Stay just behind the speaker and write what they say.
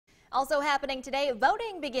Also happening today,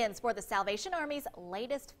 voting begins for the Salvation Army's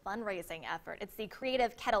latest fundraising effort. It's the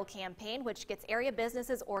Creative Kettle campaign, which gets area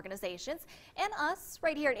businesses, organizations, and us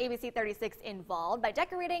right here at ABC 36 involved by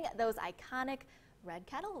decorating those iconic red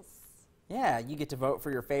kettles. Yeah, you get to vote for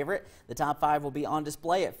your favorite. The top 5 will be on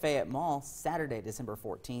display at Fayette Mall Saturday, December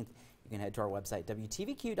 14th. You can head to our website,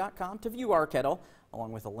 WTVQ.com, to view our kettle,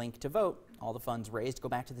 along with a link to vote. All the funds raised go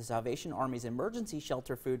back to the Salvation Army's Emergency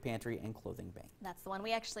Shelter, Food Pantry, and Clothing Bank. That's the one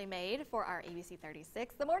we actually made for our ABC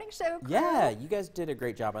 36, the morning show crew. Yeah, you guys did a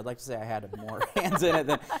great job. I'd like to say I had more hands in it,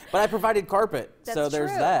 but I provided carpet, so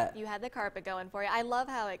there's that. You had the carpet going for you. I love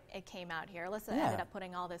how it came out here. Alyssa ended up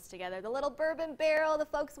putting all this together. The little bourbon barrel, the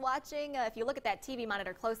folks watching. If you look at that TV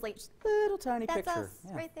monitor closely, little tiny that's picture.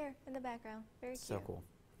 Us right there in the background. Very cute. So cool.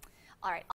 All right.